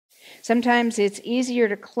Sometimes it's easier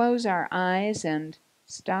to close our eyes and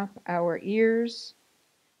stop our ears,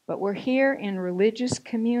 but we're here in religious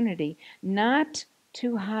community not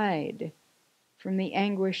to hide from the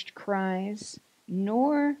anguished cries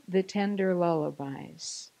nor the tender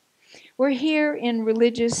lullabies. We're here in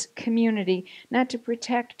religious community not to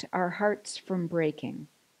protect our hearts from breaking.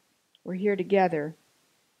 We're here together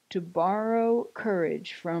to borrow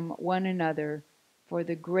courage from one another for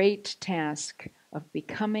the great task of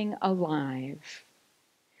becoming alive.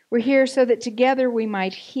 We're here so that together we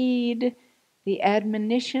might heed the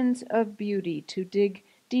admonitions of beauty to dig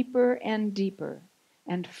deeper and deeper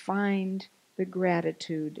and find the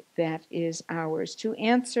gratitude that is ours, to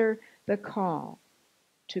answer the call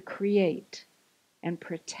to create and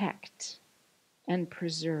protect and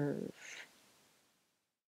preserve.